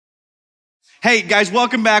Hey guys,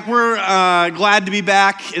 welcome back. We're glad to be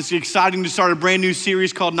back. It's exciting to start a brand new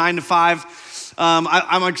series called 9 to 5.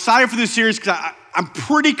 I'm excited for this series because I'm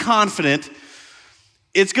pretty confident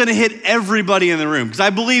it's going to hit everybody in the room. Because I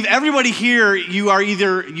believe everybody here, you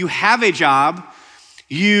have a job,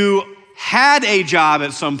 you had a job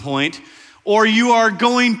at some point, or you are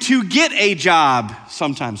going to get a job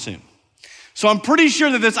sometime soon. So I'm pretty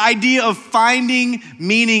sure that this idea of finding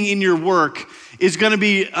meaning in your work is going to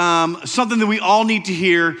be something that we all need to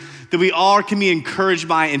hear, that we all can be encouraged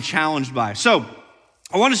by and challenged by. So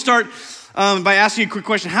I want to start by asking a quick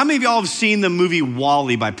question. How many of y'all have seen the movie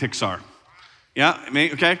WALL-E by Pixar? Yeah,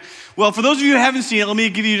 okay. Well, for those of you who haven't seen it, let me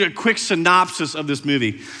give you a quick synopsis of this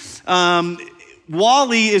movie.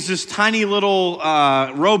 WALL-E is this tiny little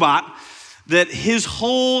robot that his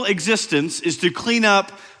whole existence is to clean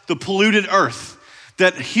up the polluted earth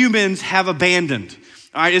that humans have abandoned.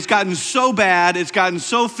 All right, it's gotten so bad, it's gotten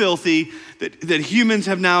so filthy that humans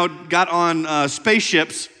have now got on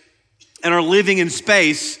spaceships and are living in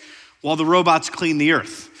space while the robots clean the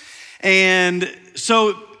earth. And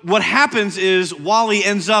so what happens is WALL-E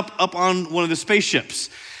ends up on one of the spaceships.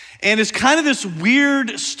 And it's kind of this weird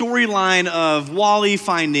storyline of WALL-E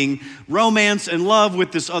finding romance and love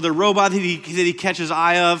with this other robot that he catches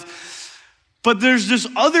eye of. But there's this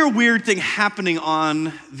other weird thing happening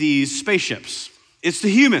on these spaceships. It's the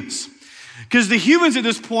humans. Because the humans at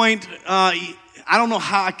this point, I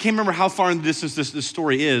can't remember how far in the distance this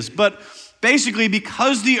story is, but basically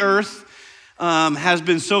because the earth has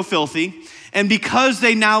been so filthy, and because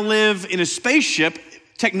they now live in a spaceship,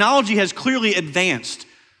 technology has clearly advanced,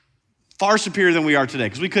 far superior than we are today,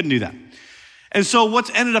 because we couldn't do that. And so what's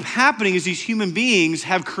ended up happening is these human beings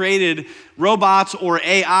have created robots or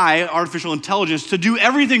AI, artificial intelligence, to do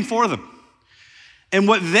everything for them. And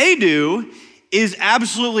what they do is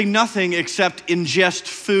absolutely nothing except ingest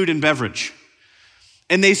food and beverage.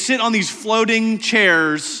 And they sit on these floating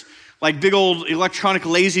chairs like big old electronic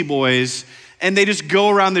lazy boys, and they just go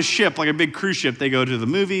around the ship like a big cruise ship. They go to the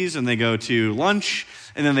movies, and they go to lunch,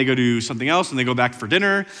 and then they go do something else, and they go back for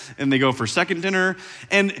dinner, and they go for second dinner.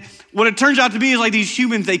 And what it turns out to be is like these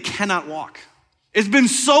humans, they cannot walk. It's been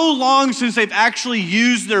so long since they've actually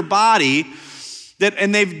used their body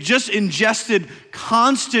and they've just ingested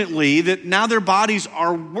constantly that now their bodies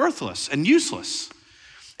are worthless and useless.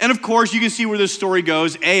 And of course, you can see where this story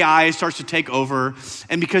goes. AI starts to take over.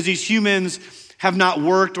 And because these humans have not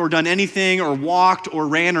worked or done anything or walked or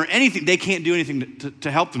ran or anything, they can't do anything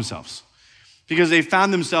to help themselves because they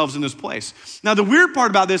found themselves in this place. Now, the weird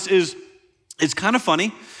part about this is it's kind of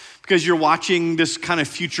funny because you're watching this kind of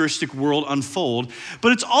futuristic world unfold,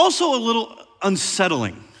 but it's also a little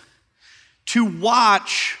unsettling to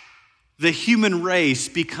watch the human race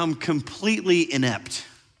become completely inept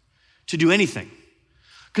to do anything.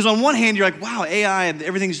 Because on one hand, you're like, wow, AI,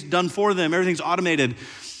 everything's done for them, everything's automated.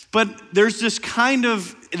 But there's this kind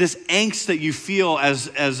of, this angst that you feel as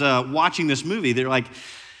watching this movie. They're like,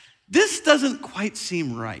 this doesn't quite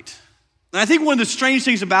seem right. And I think one of the strange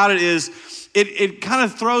things about it is it kind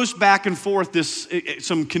of throws back and forth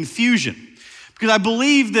some confusion. Because I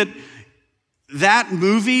believe that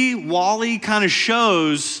movie, WALL-E, kind of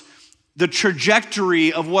shows the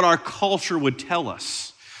trajectory of what our culture would tell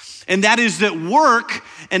us. And that is that work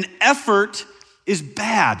and effort is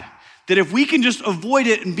bad. That if we can just avoid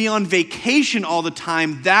it and be on vacation all the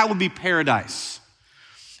time, that would be paradise.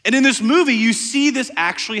 And in this movie, you see this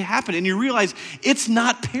actually happen, and you realize it's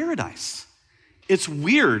not paradise. It's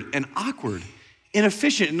weird and awkward,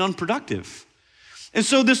 inefficient and unproductive. And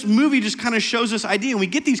so this movie just kind of shows this idea, and we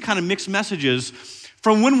get these kind of mixed messages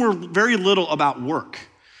from when we're very little about work.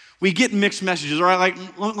 We get mixed messages. All right, like,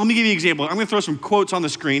 let me give you an example. I'm going to throw some quotes on the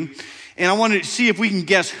screen, and I want to see if we can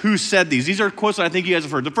guess who said these. These are quotes that I think you guys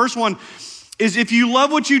have heard. The first one is, if you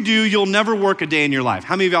love what you do, you'll never work a day in your life.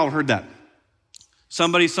 How many of y'all have heard that?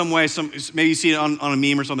 Somebody, some way, maybe you see it on a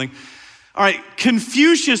meme or something. All right,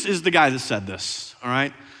 Confucius is the guy that said this, all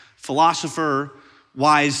right? Philosopher,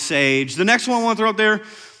 wise sage. The next one I want to throw up there,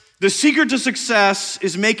 the secret to success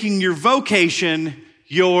is making your vocation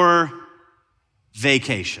your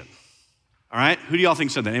vacation. All right, who do y'all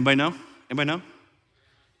think said that? Anybody know? Anybody know?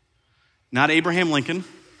 Not Abraham Lincoln.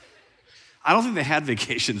 I don't think they had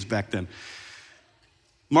vacations back then.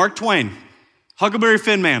 Mark Twain, Huckleberry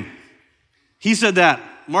Finn Man. He said that.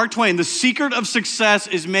 Mark Twain, the secret of success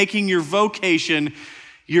is making your vocation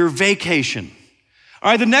your vacation.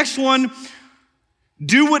 All right, the next one,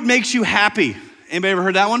 do what makes you happy. Anybody ever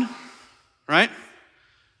heard that one? Right?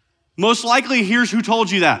 Most likely, here's who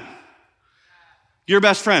told you that. Your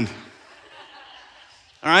best friend.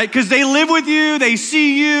 All right, because they live with you, they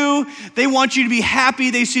see you, they want you to be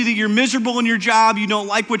happy, they see that you're miserable in your job, you don't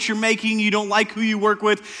like what you're making, you don't like who you work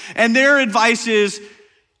with, and their advice is,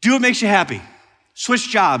 do what makes you happy. Switch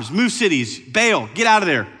jobs, move cities, bail, get out of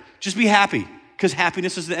there. Just be happy, because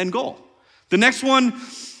happiness is the end goal. The next one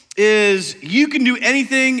is, you can do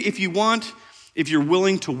anything if you want, if you're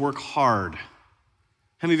willing to work hard.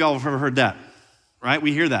 How many of y'all have ever heard that? Right,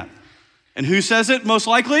 we hear that. And who says it most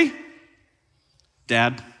likely?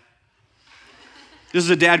 Dad. This is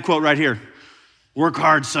a dad quote right here. Work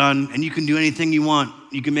hard, son, and you can do anything you want.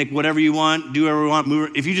 You can make whatever you want, do whatever you want,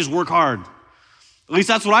 move, if you just work hard. At least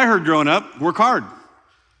that's what I heard growing up, work hard.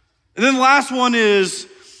 And then the last one is,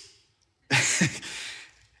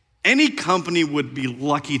 any company would be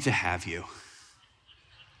lucky to have you.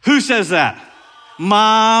 Who says that?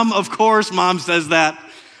 Mom, of course, mom says that.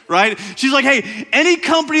 Right? She's like, hey, any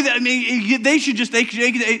company that,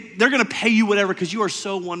 they're gonna pay you whatever because you are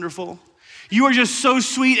so wonderful. You are just so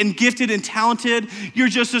sweet and gifted and talented. You're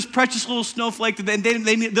just this precious little snowflake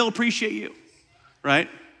that they'll appreciate you, right?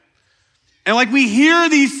 And like we hear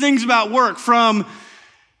these things about work from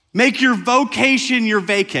make your vocation your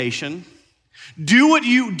vacation. Do what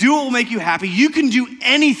will make you happy. You can do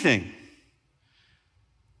anything.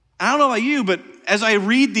 I don't know about you, but as I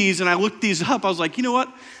read these and I look these up, I was like, you know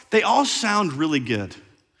what? They all sound really good.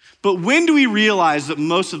 But when do we realize that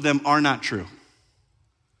most of them are not true?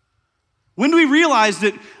 When do we realize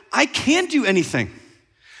that I can't do anything?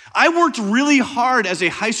 I worked really hard as a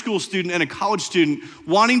high school student and a college student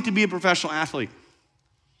wanting to be a professional athlete.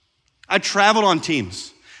 I traveled on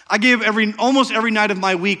teams. I gave almost every night of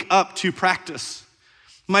my week up to practice,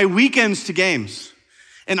 my weekends to games.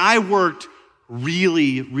 And I worked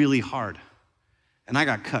really, really hard. And I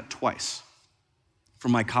got cut twice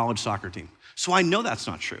from my college soccer team. So I know that's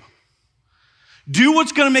not true. Do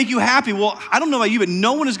what's gonna make you happy. Well, I don't know about you, but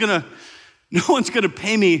no one's gonna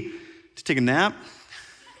pay me to take a nap,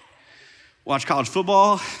 watch college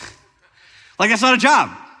football. Like that's not a job,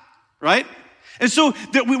 right? And so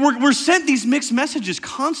that we're sent these mixed messages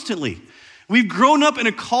constantly. We've grown up in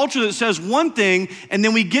a culture that says one thing, and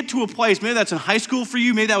then we get to a place, maybe that's in high school for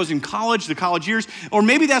you, maybe that was in college, the college years, or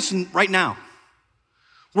maybe that's right now,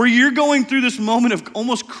 where you're going through this moment of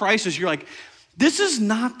almost crisis. You're like, this is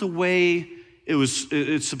not the way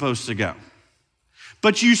it's supposed to go.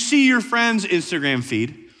 But you see your friend's Instagram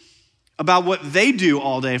feed about what they do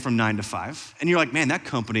all day from 9 to 5, and you're like, man, that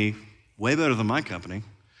company, way better than my company.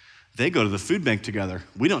 They go to the food bank together.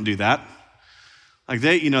 We don't do that. Like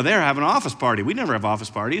they're having an office party. We never have office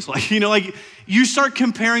parties. Like you start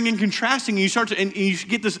comparing and contrasting, and you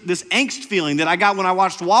get this angst feeling that I got when I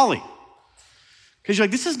watched Wall-E. Because you're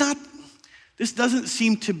like, this doesn't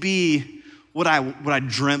seem to be what I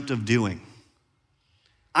dreamt of doing.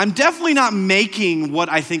 I'm definitely not making what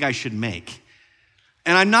I think I should make.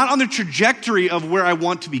 And I'm not on the trajectory of where I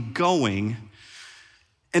want to be going.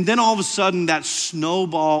 And then all of a sudden that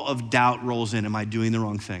snowball of doubt rolls in. Am I doing the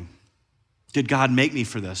wrong thing? Did God make me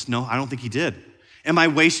for this? No, I don't think he did. Am I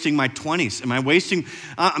wasting my 20s? Am I wasting,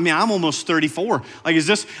 I'm almost 34. Like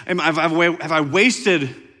have I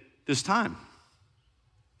wasted this time?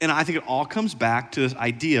 And I think it all comes back to this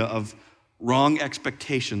idea of wrong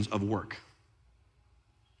expectations of work.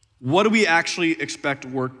 What do we actually expect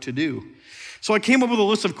work to do? So I came up with a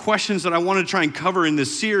list of questions that I want to try and cover in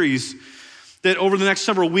this series that over the next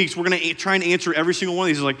several weeks, we're going to try and answer every single one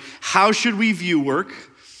of these. Like, how should we view work?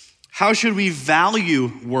 How should we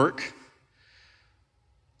value work?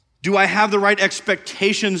 Do I have the right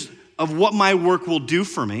expectations of what my work will do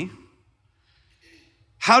for me?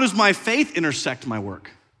 How does my faith intersect my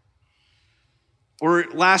work? Or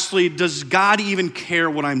lastly, does God even care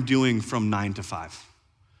what I'm doing from 9 to 5?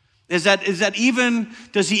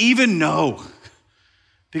 Does he even know?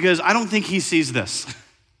 Because I don't think he sees this.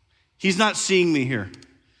 He's not seeing me here.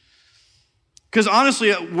 Because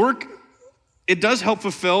honestly, at work, it does help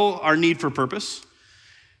fulfill our need for purpose.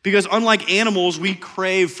 Because unlike animals, we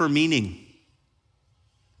crave for meaning.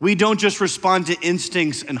 We don't just respond to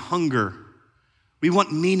instincts and hunger. We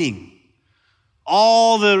want meaning.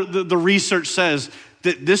 All the research says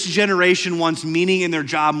that this generation wants meaning in their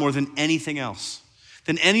job more than anything else,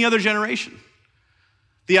 than any other generation.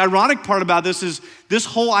 The ironic part about this is this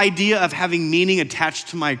whole idea of having meaning attached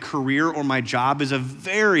to my career or my job is a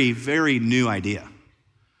very, very new idea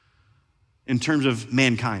in terms of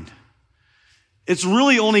mankind. It's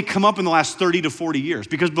really only come up in the last 30 to 40 years,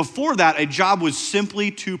 because before that, a job was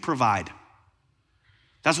simply to provide.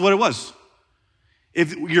 That's what it was.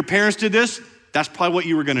 If your parents did this, that's probably what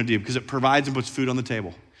you were gonna do, because it provides and puts food on the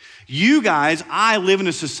table. You guys, I live in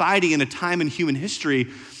a society in a time in human history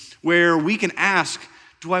where we can ask,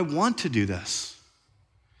 do I want to do this?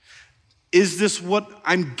 Is this what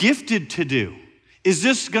I'm gifted to do? Is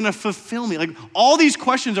this gonna fulfill me? Like, all these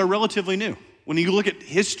questions are relatively new when you look at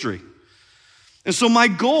history. And so my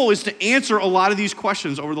goal is to answer a lot of these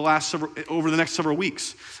questions over the next several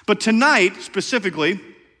weeks. But tonight, specifically,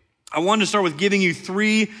 I wanted to start with giving you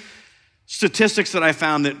 3 statistics that I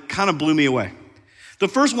found that kind of blew me away. The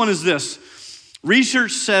first one is this.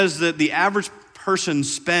 Research says that the average person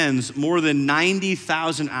spends more than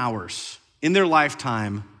 90,000 hours in their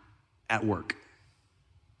lifetime at work.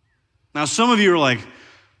 Now, some of you are like,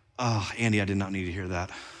 oh, Andy, I did not need to hear that.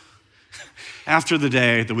 After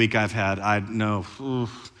the week I've had, I know.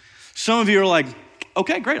 Some of you are like,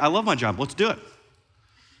 okay, great, I love my job, let's do it.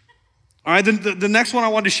 All right, then the next one I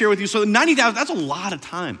wanted to share with you, so 90,000, that's a lot of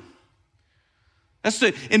time.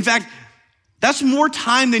 In fact, that's more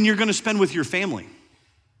time than you're gonna spend with your family.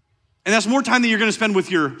 And that's more time than you're gonna spend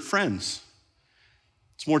with your friends.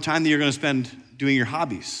 It's more time than you're gonna spend doing your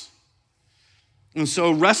hobbies. And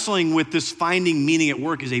so wrestling with this finding meaning at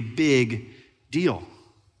work is a big deal.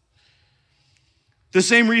 The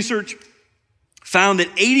same research found that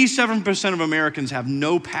 87% of Americans have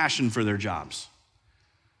no passion for their jobs.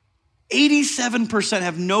 87%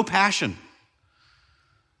 have no passion.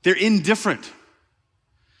 They're indifferent.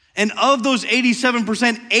 And of those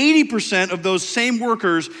 87%, 80% of those same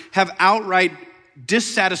workers have outright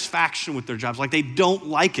dissatisfaction with their jobs, like they don't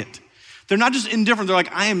like it. They're not just indifferent, they're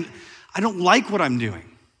like, I don't like what I'm doing.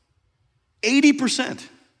 80%.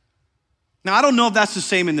 Now, I don't know if that's the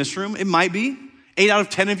same in this room. It might be. 8 out of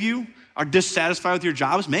 10 of you are dissatisfied with your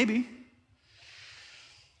jobs, maybe.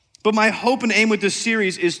 But my hope and aim with this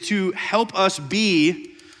series is to help us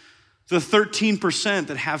be the 13%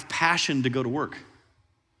 that have passion to go to work.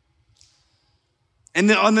 And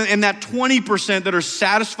that 20% that are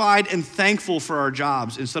satisfied and thankful for our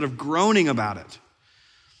jobs instead of groaning about it.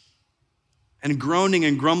 And groaning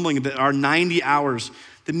and grumbling that our 90 hours,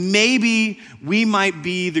 that maybe we might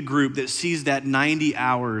be the group that sees that 90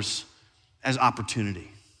 hours as opportunity.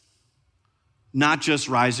 Not just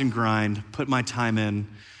rise and grind, put my time in,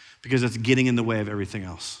 because it's getting in the way of everything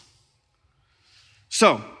else.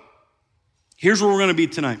 So, here's where we're gonna be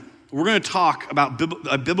tonight. We're gonna talk about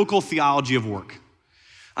a biblical theology of work.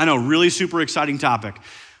 I know, really super exciting topic,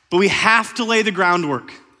 but we have to lay the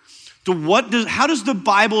groundwork. How does the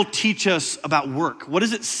Bible teach us about work? What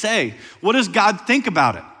does it say? What does God think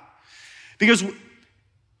about it? Because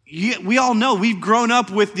we all know, we've grown up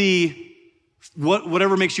with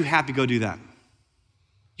whatever makes you happy, go do that.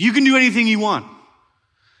 You can do anything you want.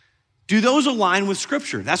 Do those align with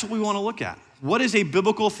Scripture? That's what we want to look at. What is a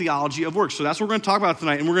biblical theology of work? So that's what we're going to talk about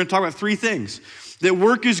tonight, and we're going to talk about 3 things. That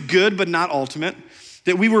work is good but not ultimate,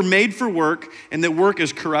 that we were made for work, and that work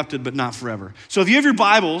is corrupted but not forever. So if you have your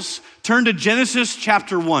Bibles, turn to Genesis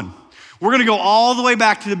chapter 1. We're gonna go all the way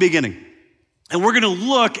back to the beginning. And we're gonna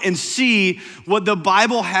look and see what the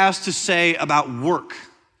Bible has to say about work.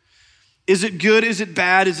 Is it good, is it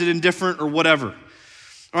bad, is it indifferent, or whatever?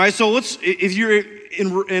 All right, so if you're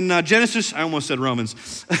in Genesis, I almost said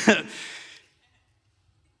Romans.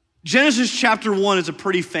 Genesis chapter 1 is a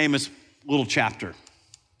pretty famous little chapter.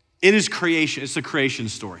 It is creation, it's the creation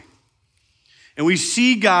story. And we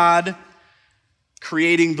see God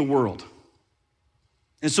creating the world.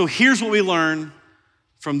 And so here's what we learn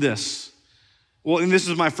from this. Well, and this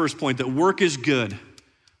is my first point, that work is good,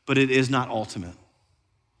 but it is not ultimate.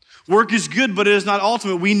 Work is good, but it is not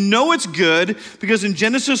ultimate. We know it's good because in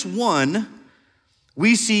Genesis 1,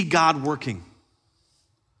 we see God working.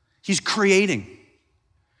 He's creating.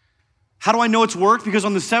 How do I know it's work? Because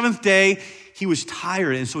on the 7th day, he was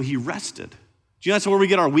tired, and so he rested. Do you know that's where we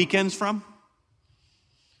get our weekends from?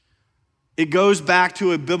 It goes back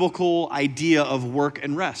to a biblical idea of work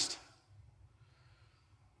and rest.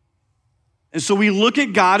 And so we look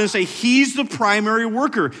at God and say, he's the primary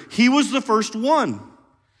worker. He was the first one.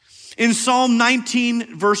 In Psalm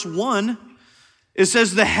 19, verse 1, it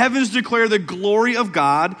says, the heavens declare the glory of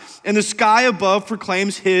God, and the sky above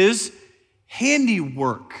proclaims his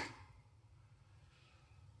handiwork.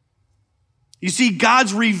 You see,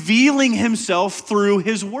 God's revealing himself through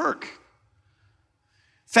his work.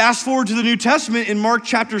 Fast forward to the New Testament, in Mark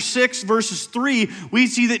chapter 6, verses 3, we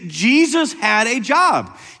see that Jesus had a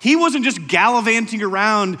job. He wasn't just gallivanting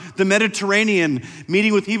around the Mediterranean,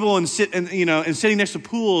 meeting with people and sitting next to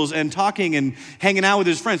pools and talking and hanging out with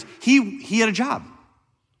his friends. He had a job.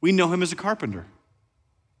 We know him as a carpenter.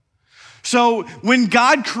 So when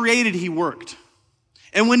God created, he worked.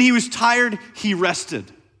 And when he was tired, he rested.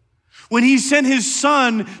 When he sent his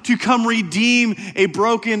son to come redeem a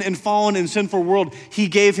broken and fallen and sinful world, he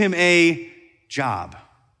gave him a job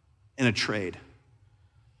and a trade.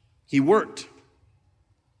 He worked.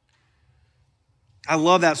 I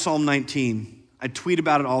love that Psalm 19. I tweet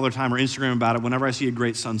about it all the time or Instagram about it whenever I see a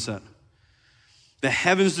great sunset. The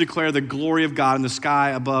heavens declare the glory of God, and the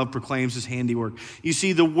sky above proclaims his handiwork. You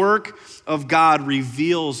see, the work of God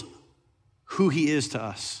reveals who he is to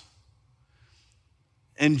us.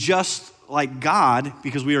 And just like God,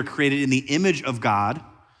 because we are created in the image of God,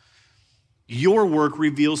 your work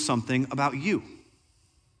reveals something about you.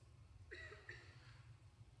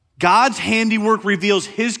 God's handiwork reveals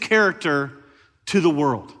his character to the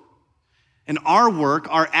world. And our work,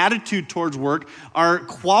 our attitude towards work, our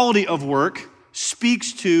quality of work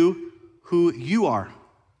speaks to who you are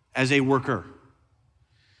as a worker.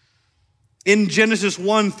 In Genesis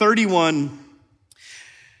 1:31,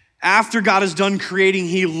 after God is done creating,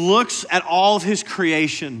 he looks at all of his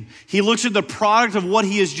creation. He looks at the product of what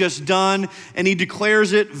he has just done, and he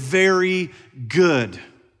declares it very good.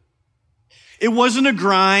 It wasn't a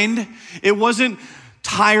grind. It wasn't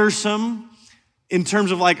tiresome in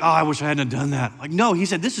terms of like, oh, I wish I hadn't done that. Like, no, he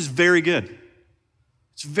said, this is very good.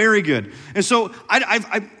 It's very good. And so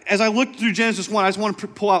as I looked through Genesis 1, I just want to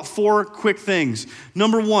pull out 4 quick things.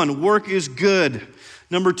 Number 1, work is good.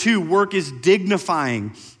 Number 2, work is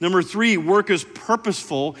dignifying. Number 3, work is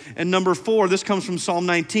purposeful. And number 4, this comes from Psalm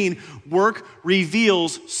 19, work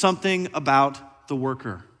reveals something about the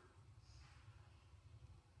worker.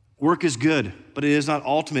 Work is good, but it is not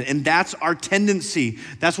ultimate. And that's our tendency.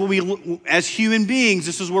 That's what we, as human beings,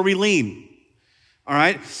 this is where we lean. All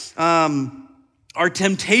right? Our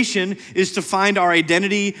temptation is to find our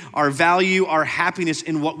identity, our value, our happiness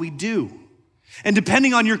in what we do. And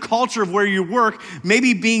depending on your culture of where you work,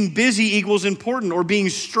 maybe being busy equals important, or being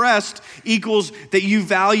stressed equals that you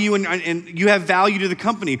value and you have value to the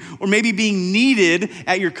company. Or maybe being needed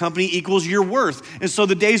at your company equals your worth. And so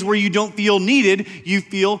the days where you don't feel needed, you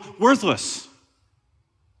feel worthless.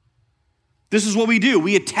 This is what we do.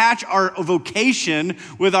 We attach our vocation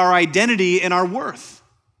with our identity and our worth.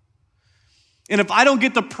 And if I don't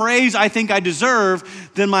get the praise I think I deserve,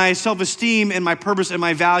 then my self-esteem and my purpose and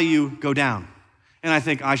my value go down. And I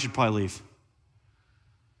think I should probably leave.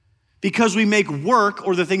 Because we make work,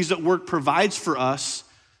 or the things that work provides for us,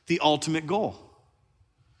 the ultimate goal.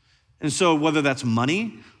 And so whether that's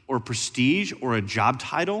money or prestige or a job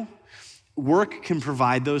title, work can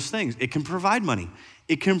provide those things. It can provide money.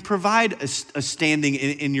 It can provide a standing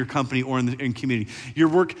in your company or in community. Your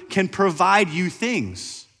work can provide you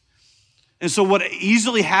things. And so what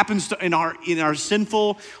easily happens in our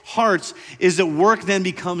sinful hearts is that work then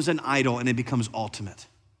becomes an idol and it becomes ultimate.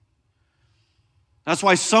 That's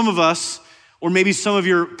why some of us, or maybe some of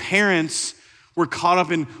your parents, were caught up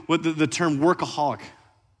in what the term workaholic.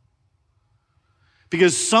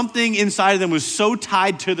 Because something inside of them was so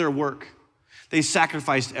tied to their work, they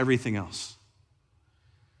sacrificed everything else.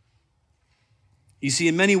 You see,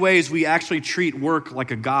 in many ways, we actually treat work like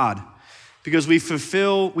a god. Because we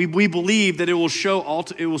believe that it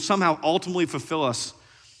will somehow ultimately fulfill us.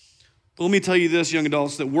 But let me tell you this, young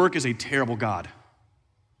adults, that work is a terrible God.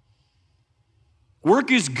 Work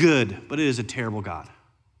is good, but it is a terrible God.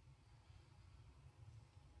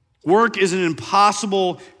 Work is an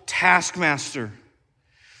impossible taskmaster.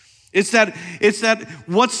 It's that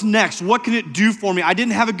what's next? What can it do for me? I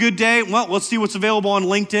didn't have a good day. Well, let's see what's available on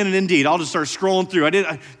LinkedIn and Indeed. I'll just start scrolling through.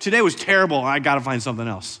 Today was terrible. I got to find something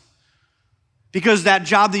else. Because that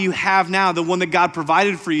job that you have now, the one that God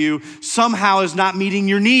provided for you, somehow is not meeting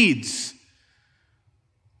your needs.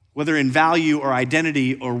 Whether in value or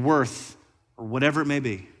identity or worth or whatever it may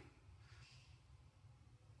be.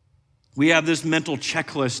 We have this mental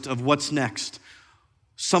checklist of what's next.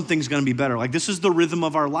 Something's gonna be better. Like, this is the rhythm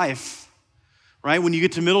of our life, right? When you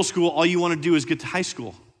get to middle school, all you wanna do is get to high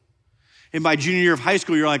school. And by junior year of high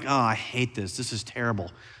school, you're like, oh, I hate this. This is terrible.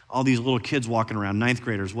 All these little kids walking around, 9th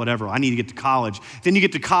graders, whatever. I need to get to college. Then you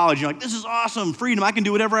get to college, you're like, this is awesome, freedom. I can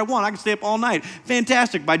do whatever I want. I can stay up all night.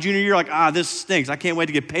 Fantastic. By junior year, you're like, this stinks. I can't wait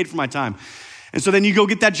to get paid for my time. And so then you go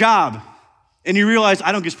get that job, and you realize,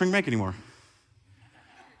 I don't get spring break anymore.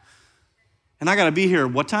 And I gotta be here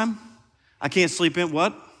what time? I can't sleep in,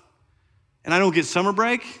 what? And I don't get summer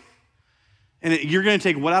break? And you're gonna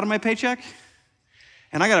take what out of my paycheck?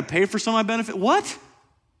 And I gotta pay for some of my benefit? What?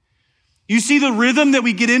 You see the rhythm that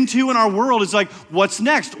we get into in our world is like, what's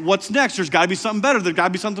next? What's next? There's gotta be something better. There's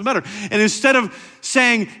gotta be something better. And instead of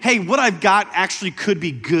saying, hey, what I've got actually could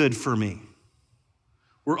be good for me,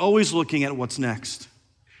 we're always looking at what's next.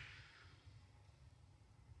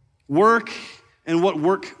 Work and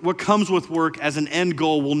what comes with work as an end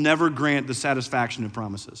goal will never grant the satisfaction it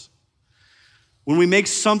promises. When we make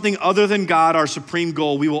something other than God our supreme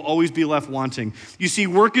goal, we will always be left wanting. You see,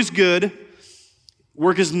 work is good.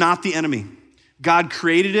 Work is not the enemy. God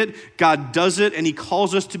created it, God does it, and he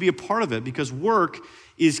calls us to be a part of it because work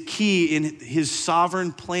is key in his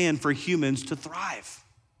sovereign plan for humans to thrive.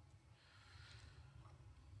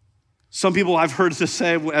 Some people I've heard to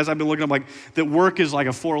say, as I've been looking up, like that work is like a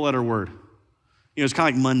 4-letter word. You know, it's kind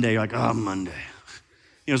of like Monday. You're like, oh, Monday.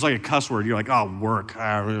 You know, it's like a cuss word. You're like, oh, work.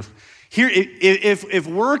 Here, if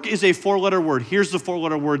work is a 4-letter word, here's the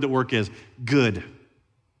 4-letter word that work is: good.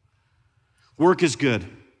 Work is good.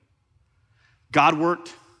 God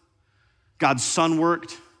worked. God's Son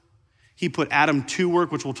worked. He put Adam to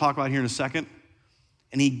work, which we'll talk about here in a second.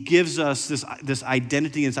 And he gives us this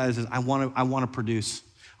identity inside that says, I want to produce.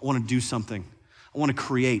 I want to do something. I want to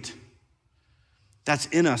create. That's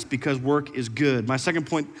in us because work is good. My second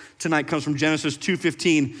point tonight comes from Genesis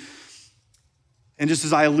 2:15. And just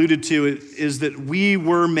as I alluded to, it is that we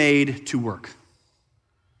were made to work.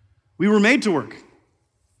 We were made to work.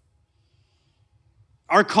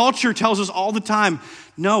 Our culture tells us all the time,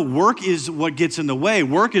 no, work is what gets in the way.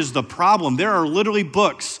 Work is the problem. There are literally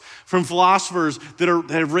books from philosophers that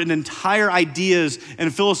have written entire ideas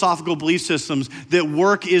and philosophical belief systems that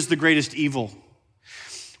work is the greatest evil.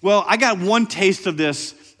 Well, I got one taste of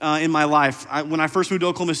this in my life. When I first moved to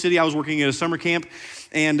Oklahoma City, I was working at a summer camp.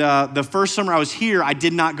 And the first summer I was here, I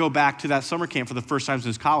did not go back to that summer camp for the first time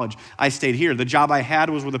since college. I stayed here. The job I had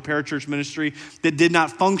was with a parachurch ministry that did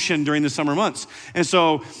not function during the summer months. And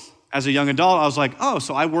so as a young adult, I was like, oh,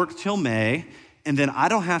 so I worked till May, and then I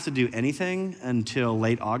don't have to do anything until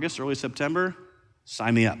late August, early September?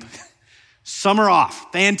 Sign me up. Summer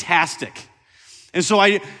off, fantastic. And so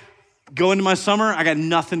I go into my summer, I got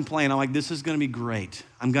nothing planned. I'm like, this is gonna be great.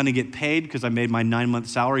 I'm gonna get paid because I made my 9-month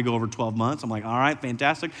salary go over 12 months. I'm like, all right,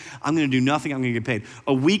 fantastic. I'm gonna do nothing, I'm gonna get paid.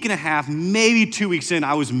 A week and a half, maybe 2 weeks in,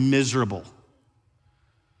 I was miserable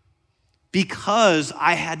because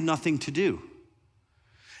I had nothing to do.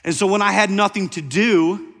 And so when I had nothing to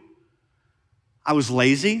do, I was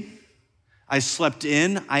lazy, I slept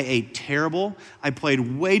in, I ate terrible, I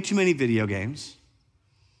played way too many video games,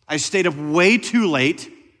 I stayed up way too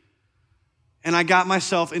late, and I got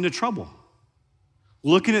myself into trouble.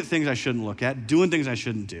 Looking at things I shouldn't look at, doing things I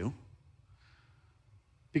shouldn't do,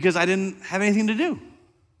 because I didn't have anything to do.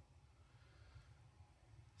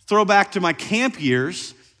 Throwback to my camp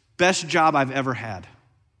years, best job I've ever had.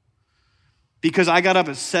 Because I got up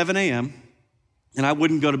at 7 a.m. and I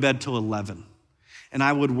wouldn't go to bed till 11. And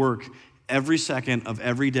I would work every second of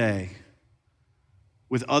every day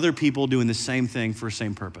with other people doing the same thing for the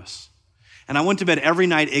same purpose. And I went to bed every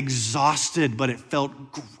night exhausted, but it felt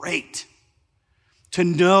great to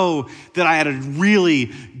know that I had a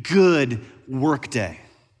really good work day.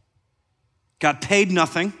 Got paid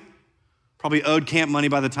nothing. Probably owed camp money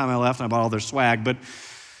by the time I left and I bought all their swag, but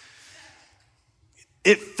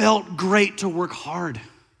it felt great to work hard.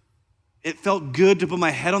 It felt good to put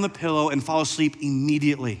my head on the pillow and fall asleep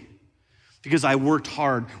immediately because I worked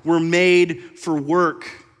hard. We're made for work.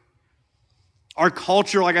 Our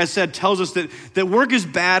culture, like I said, tells us that work is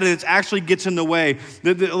bad and it actually gets in the way.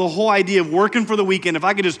 The whole idea of working for the weekend, if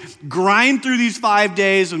I could just grind through these 5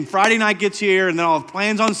 days and Friday night gets here and then I'll have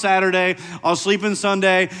plans on Saturday, I'll sleep in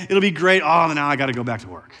Sunday, it'll be great. Oh, now I got to go back to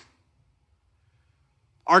work.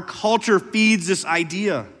 Our culture feeds this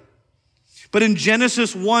idea. But in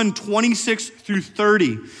Genesis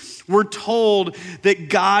 1:26-30, we're told that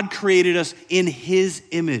God created us in his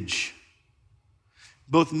image,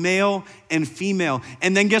 both male and female.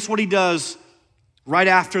 And then guess what he does right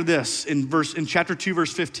after this in chapter 2,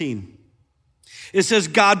 verse 15? It says,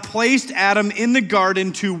 God placed Adam in the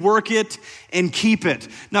garden to work it and keep it.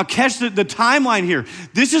 Now catch the timeline here.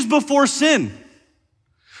 This is before sin.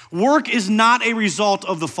 Work is not a result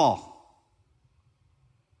of the fall.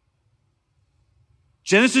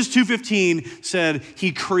 Genesis 2:15 said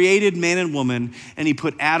he created man and woman and he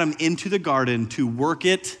put Adam into the garden to work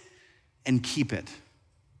it and keep it.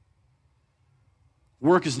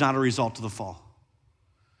 Work is not a result of the fall.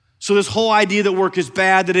 So this whole idea that work is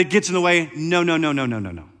bad, that it gets in the way, no.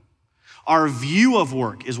 Our view of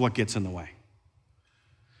work is what gets in the way.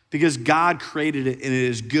 Because God created it and it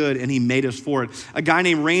is good and he made us for it. A guy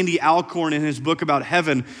named Randy Alcorn in his book about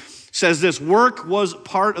heaven says this: work was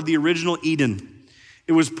part of the original Eden.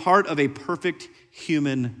 It was part of a perfect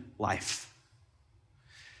human life.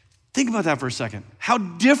 Think about that for a second. How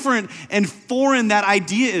different and foreign that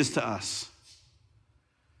idea is to us.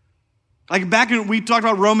 Like we talked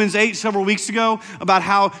about Romans 8 several weeks ago about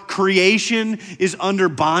how creation is under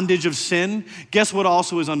bondage of sin. Guess what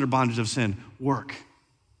also is under bondage of sin? Work.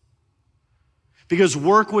 Because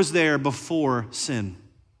work was there before sin.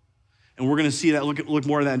 And we're going to see that, look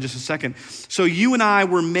more at that in just a second. So you and I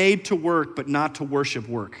were made to work, but not to worship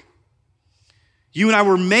work. You and I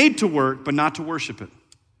were made to work, but not to worship it.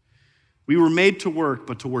 We were made to work,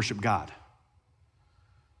 but to worship God.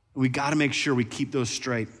 We got to make sure we keep those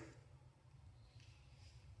straight.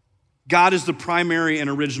 God is the primary and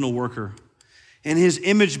original worker. And his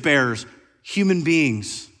image bearers, human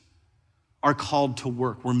beings, are called to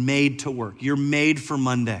work. We're made to work. You're made for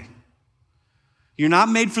Monday. You're not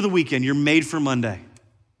made for the weekend. You're made for Monday.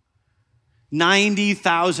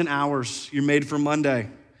 90,000 hours. You're made for Monday.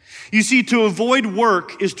 You see, to avoid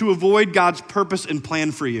work is to avoid God's purpose and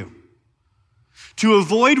plan for you. To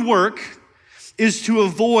avoid work is to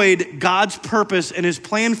avoid God's purpose and his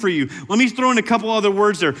plan for you. Let me throw in a couple other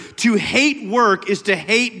words there. To hate work is to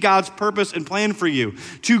hate God's purpose and plan for you.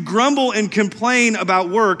 To grumble and complain about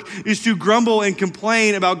work is to grumble and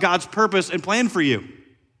complain about God's purpose and plan for you.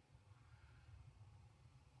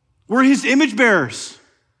 We're his image bearers.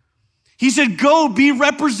 He said, go be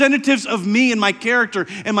representatives of me and my character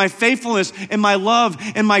and my faithfulness and my love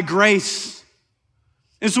and my grace.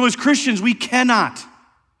 And so as Christians, we cannot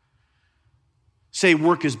say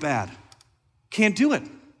work is bad. Can't do it.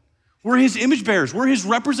 We're his image bearers. We're his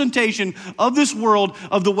representation of this world,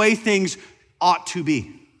 of the way things ought to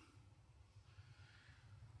be.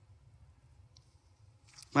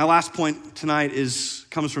 My last point tonight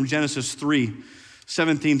comes from Genesis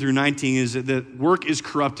 3:17 through 19, is that work is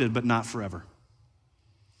corrupted, but not forever.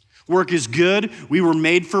 Work is good. We were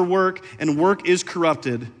made for work, and work is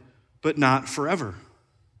corrupted, but not forever.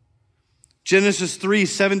 Genesis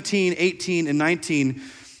 3:17, 18, and 19,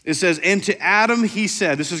 it says, and to Adam he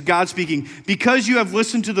said, this is God speaking, because you have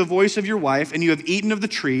listened to the voice of your wife, and you have eaten of the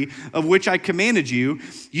tree of which I commanded you,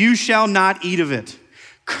 you shall not eat of it.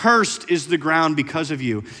 Cursed is the ground because of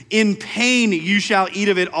you. In pain you shall eat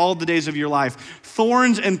of it all the days of your life.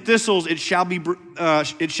 Thorns and thistles it shall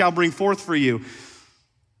bring forth for you.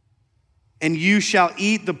 And you shall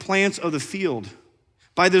eat the plants of the field.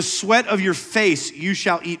 By the sweat of your face you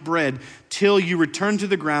shall eat bread till you return to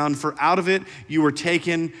the ground, for out of it you were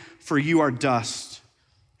taken, for you are dust,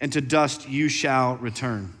 and to dust you shall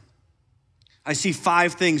return. I see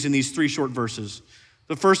 5 things in these 3 short verses.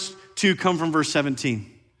 The first 2 come from verse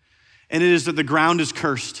 17, and it is that the ground is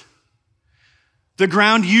cursed. The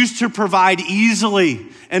ground used to provide easily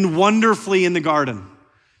and wonderfully in the garden.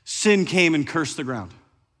 Sin came and cursed the ground.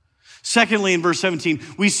 Secondly, in verse 17,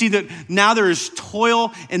 we see that now there is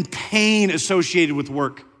toil and pain associated with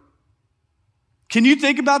work. Can you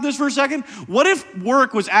think about this for a second? What if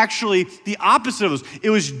work was actually the opposite of this? It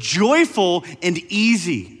was joyful and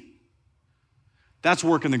easy. That's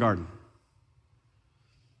work in the garden.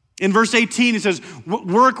 In verse 18, it says,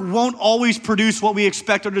 work won't always produce what we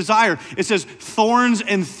expect or desire. It says, thorns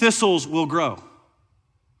and thistles will grow.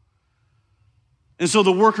 And so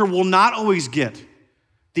the worker will not always get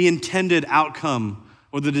the intended outcome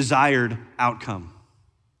or the desired outcome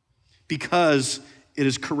because it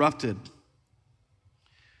is corrupted.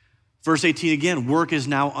 Verse 18 again, work is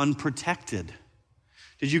now unprotected.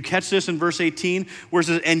 Did you catch this in verse 18? Where it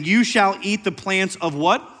says, and you shall eat the plants of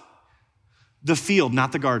what? The field,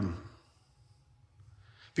 not the garden.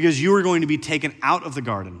 Because you are going to be taken out of the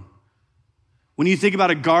garden. When you think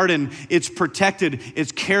about a garden, it's protected,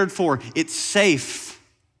 it's cared for, it's safe,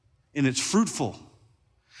 and it's fruitful.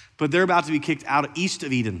 But they're about to be kicked out east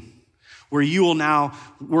of Eden, where you will now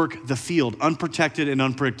work the field, unprotected and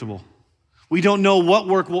unpredictable. We don't know what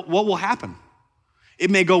will happen.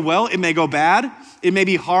 It may go well, it may go bad, it may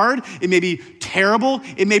be hard, it may be terrible,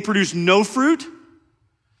 it may produce no fruit.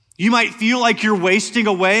 You might feel like you're wasting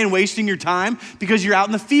away and wasting your time because you're out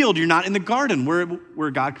in the field, you're not in the garden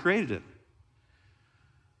where God created it.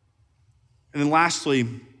 And then lastly,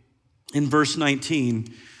 in verse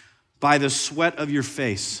 19, by the sweat of your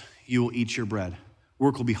face, you will eat your bread.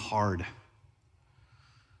 Work will be hard.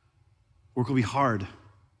 Work will be hard.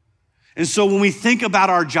 And so when we think about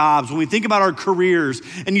our jobs, when we think about our careers,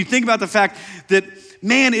 and you think about the fact that,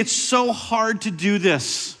 man, it's so hard to do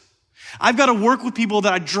this. I've got to work with people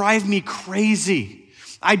that drive me crazy.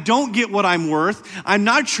 I don't get what I'm worth. I'm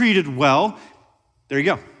not treated well. There you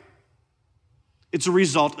go. It's a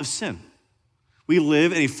result of sin. We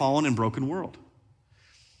live in a fallen and broken world.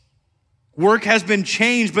 Work has been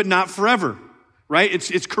changed, but not forever, right?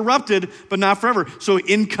 It's corrupted, but not forever. So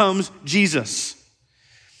in comes Jesus.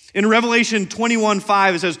 In Revelation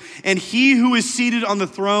 21:5, it says, and he who is seated on the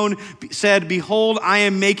throne said, behold, I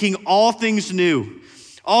am making all things new.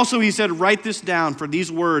 Also, he said, write this down, for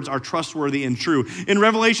these words are trustworthy and true. In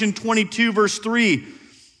Revelation 22, verse 3,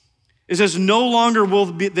 it says, no longer will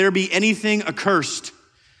there be anything accursed.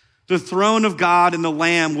 The throne of God and the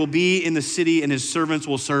Lamb will be in the city, and his servants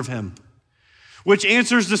will serve him. Which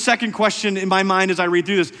answers the second question in my mind as I read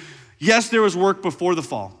through this. Yes, there was work before the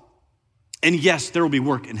fall. And yes, there will be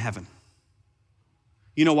work in heaven.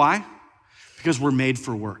 You know why? Because we're made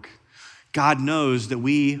for work. God knows that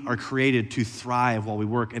we are created to thrive while we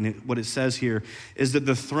work. And what it says here is that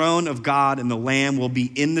the throne of God and the Lamb will be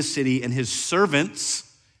in the city, and his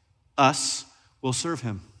servants, us, will serve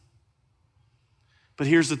him. But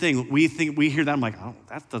here's the thing, we hear that, I'm like, oh,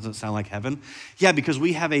 that doesn't sound like heaven. Yeah, because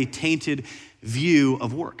we have a tainted view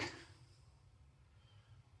of work.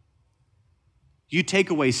 You take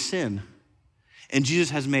away sin, and Jesus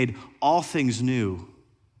has made all things new.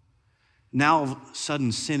 Now, all of a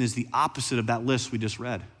sudden, sin is the opposite of that list we just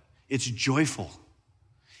read. It's joyful.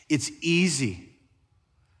 It's easy.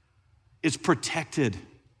 It's protected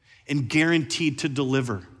and guaranteed to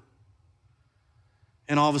deliver.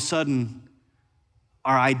 And all of a sudden,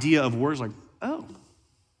 our idea of work is like, oh,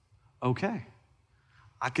 okay.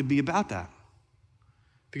 I could be about that.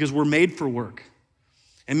 Because we're made for work.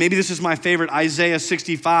 And maybe this is my favorite, Isaiah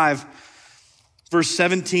 65, verse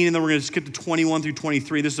 17, and then we're going to skip to 21 through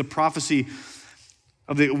 23. This is a prophecy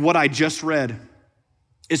of what I just read.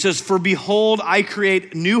 It says, "For behold, I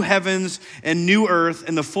create new heavens and new earth,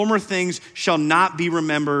 and the former things shall not be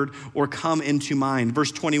remembered or come into mind."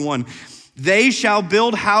 Verse 21, "They shall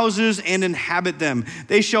build houses and inhabit them.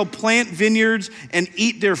 They shall plant vineyards and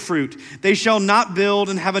eat their fruit. They shall not build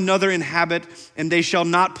and have another inhabit, and they shall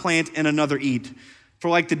not plant and another eat. For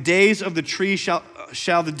like the days of the tree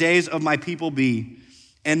shall the days of my people be,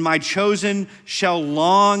 and my chosen shall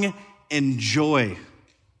long enjoy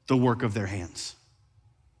the work of their hands.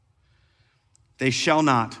 They shall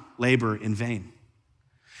not labor in vain."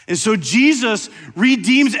 And so Jesus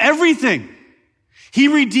redeems everything. He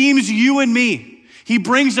redeems you and me. He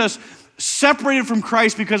brings us separated from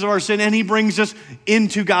Christ because of our sin, and he brings us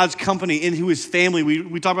into God's company, into his family.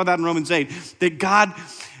 We talk about that in Romans 8, that God,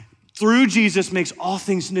 through Jesus, makes all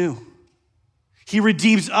things new. He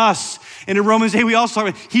redeems us. And in Romans 8, we also talk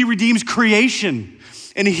about he redeems creation.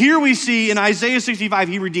 And here we see in Isaiah 65,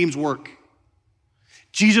 he redeems work.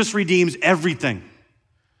 Jesus redeems everything.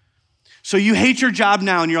 So you hate your job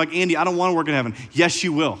now, and you're like, Andy, I don't want to work in heaven. Yes,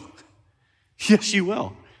 you will. Yes, you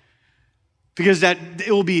will. Because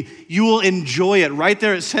you will enjoy it. Right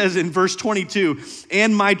there it says in verse 22,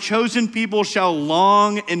 "And my chosen people shall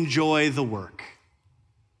long enjoy the work."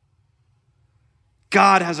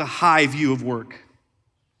 God has a high view of work.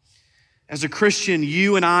 As a Christian,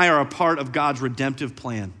 you and I are a part of God's redemptive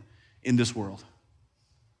plan in this world.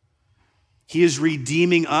 He is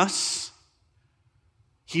redeeming us.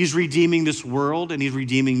 He's redeeming this world, and he's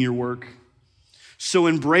redeeming your work. So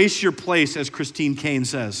embrace your place, as Christine Kane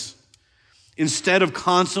says, instead of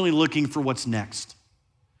constantly looking for what's next.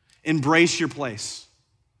 Embrace your place,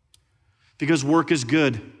 because work is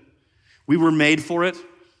good. We were made for it.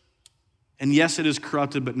 And yes, it is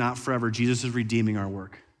corrupted, but not forever. Jesus is redeeming our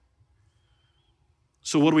work.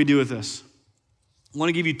 So what do we do with this? I want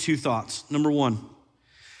to give you two thoughts. Number one,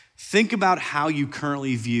 think about how you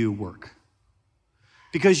currently view work.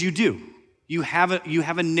 Because you do. You have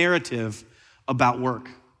a narrative about work.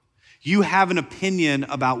 You have an opinion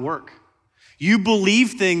about work. You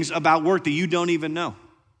believe things about work that you don't even know.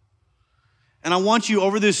 And I want you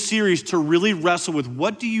over this series to really wrestle with,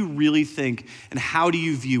 what do you really think and how do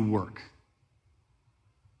you view work?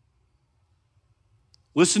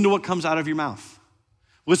 Listen to what comes out of your mouth.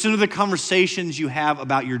 Listen to the conversations you have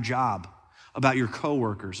about your job, about your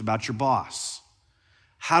coworkers, about your boss.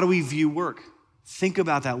 How do we view work? Think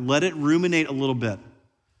about that. Let it ruminate a little bit.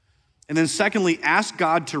 And then secondly, ask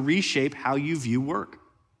God to reshape how you view work.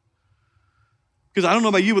 Because I don't know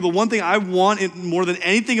about you, but the one thing I want more than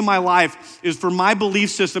anything in my life is for my belief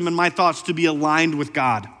system and my thoughts to be aligned with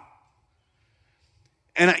God.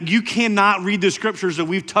 And you cannot read the scriptures that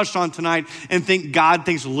we've touched on tonight and think God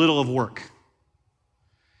thinks little of work.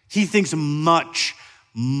 He thinks much,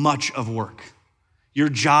 much of work. Your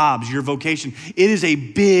jobs, your vocation. It is a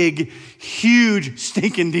big, huge,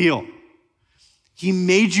 stinking deal. He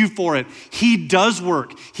made you for it. He does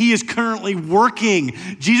work. He is currently working.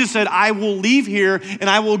 Jesus said, "I will leave here and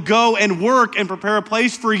I will go and work and prepare a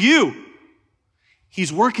place for you."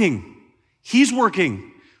 He's working. He's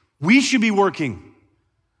working. We should be working.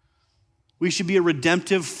 We should be a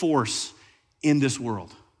redemptive force in this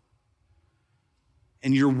world.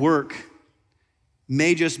 And your work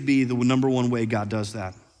may just be the number one way God does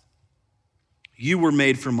that. You were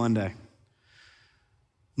made for Monday.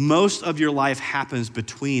 Most of your life happens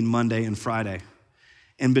between Monday and Friday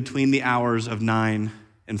and between the hours of 9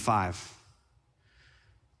 and 5.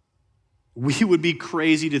 we would be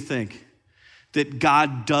crazy to think that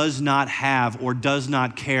God does not have or does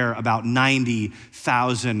not care about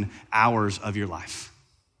 90,000 hours of your life.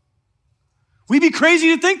 We'd be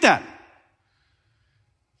crazy to think that.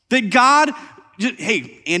 That God,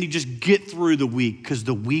 hey, Andy, just get through the week because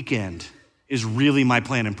the weekend is really my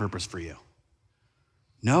plan and purpose for you.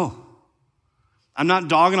 No. I'm not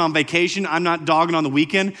dogging on vacation. I'm not dogging on the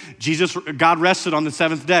weekend. God rested on the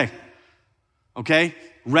seventh day. Okay?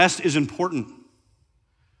 Rest is important.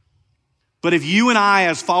 But if you and I,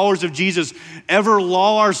 as followers of Jesus, ever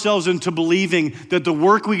lull ourselves into believing that the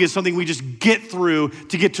work week is something we just get through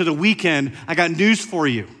to get to the weekend, I got news for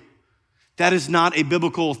you. That is not a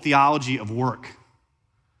biblical theology of work.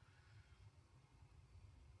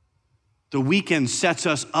 The weekend sets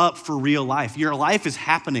us up for real life. Your life is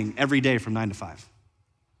happening every day from 9 to 5.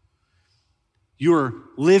 You are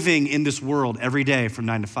living in this world every day from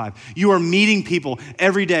 9 to 5. You are meeting people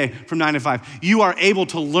every day from 9 to 5. You are able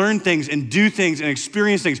to learn things and do things and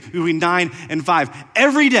experience things between 9 and 5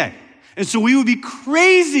 every day. And so we would be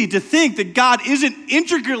crazy to think that God isn't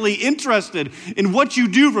intricately interested in what you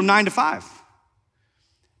do from 9 to 5.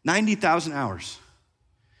 90,000 hours.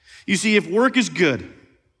 You see, if work is good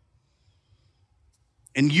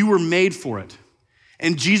and you were made for it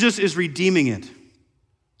and Jesus is redeeming it,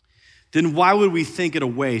 then why would we think it a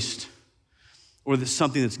waste or that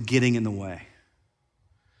something that's getting in the way?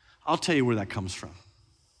 I'll tell you where that comes from.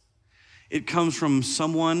 It comes from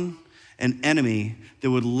someone, an enemy,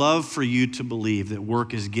 that would love for you to believe that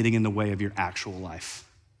work is getting in the way of your actual life.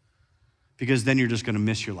 Because then you're just gonna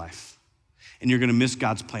miss your life and you're gonna miss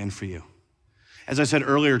God's plan for you. As I said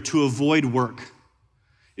earlier, to avoid work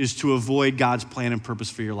is to avoid God's plan and purpose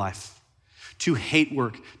for your life. To hate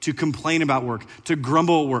work, to complain about work, to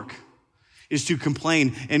grumble at work, is to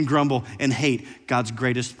complain and grumble and hate God's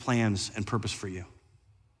greatest plans and purpose for you.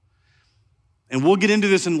 And we'll get into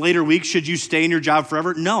this in later weeks. Should you stay in your job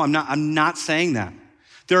forever? No, I'm not saying that.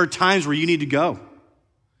 There are times where you need to go.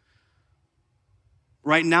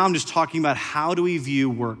 Right now, I'm just talking about how do we view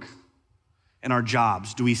work and our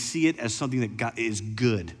jobs? Do we see it as something that God is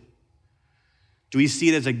good? Do we see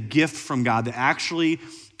it as a gift from God that actually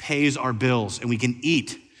pays our bills and we can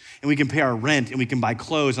eat and we can pay our rent and we can buy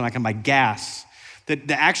clothes and I can buy gas?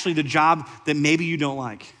 That actually the job that maybe you don't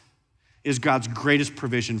like is God's greatest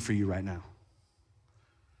provision for you right now.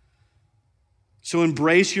 So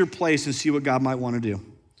embrace your place and see what God might want to do.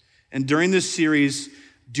 And during this series,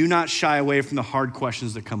 do not shy away from the hard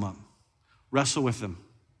questions that come up. Wrestle with them.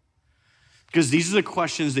 Because these are the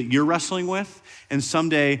questions that you're wrestling with, and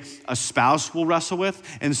someday a spouse will wrestle with,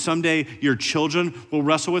 and someday your children will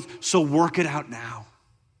wrestle with. So work it out now.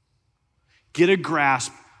 Get a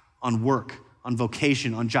grasp on work, on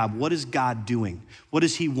vocation, on job. What is God doing? What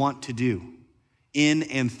does he want to do in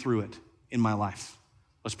and through it in my life?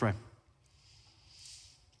 Let's pray.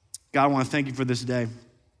 God, I want to thank you for this day.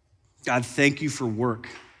 God, thank you for work.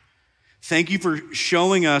 Thank you for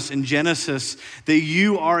showing us in Genesis that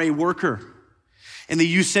you are a worker and that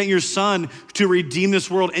you sent your son to redeem this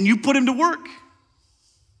world and you put him to work.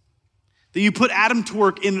 That you put Adam to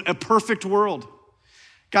work in a perfect world.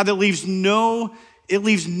 God, it leaves no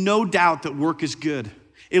doubt that work is good.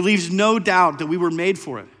 It leaves no doubt that we were made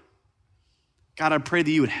for it. God, I pray that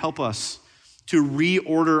you would help us to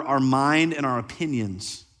reorder our mind and our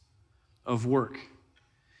opinions of work.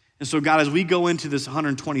 And so, God, as we go into this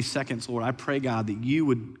 120 seconds, Lord, I pray, God, that you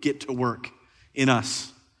would get to work in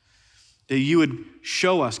us, that you would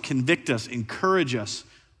show us, convict us, encourage us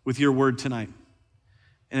with your word tonight.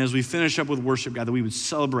 And as we finish up with worship, God, that we would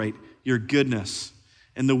celebrate your goodness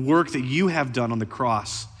and the work that you have done on the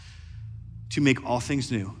cross to make all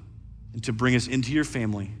things new and to bring us into your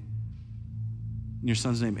family. In your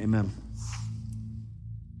son's name, amen.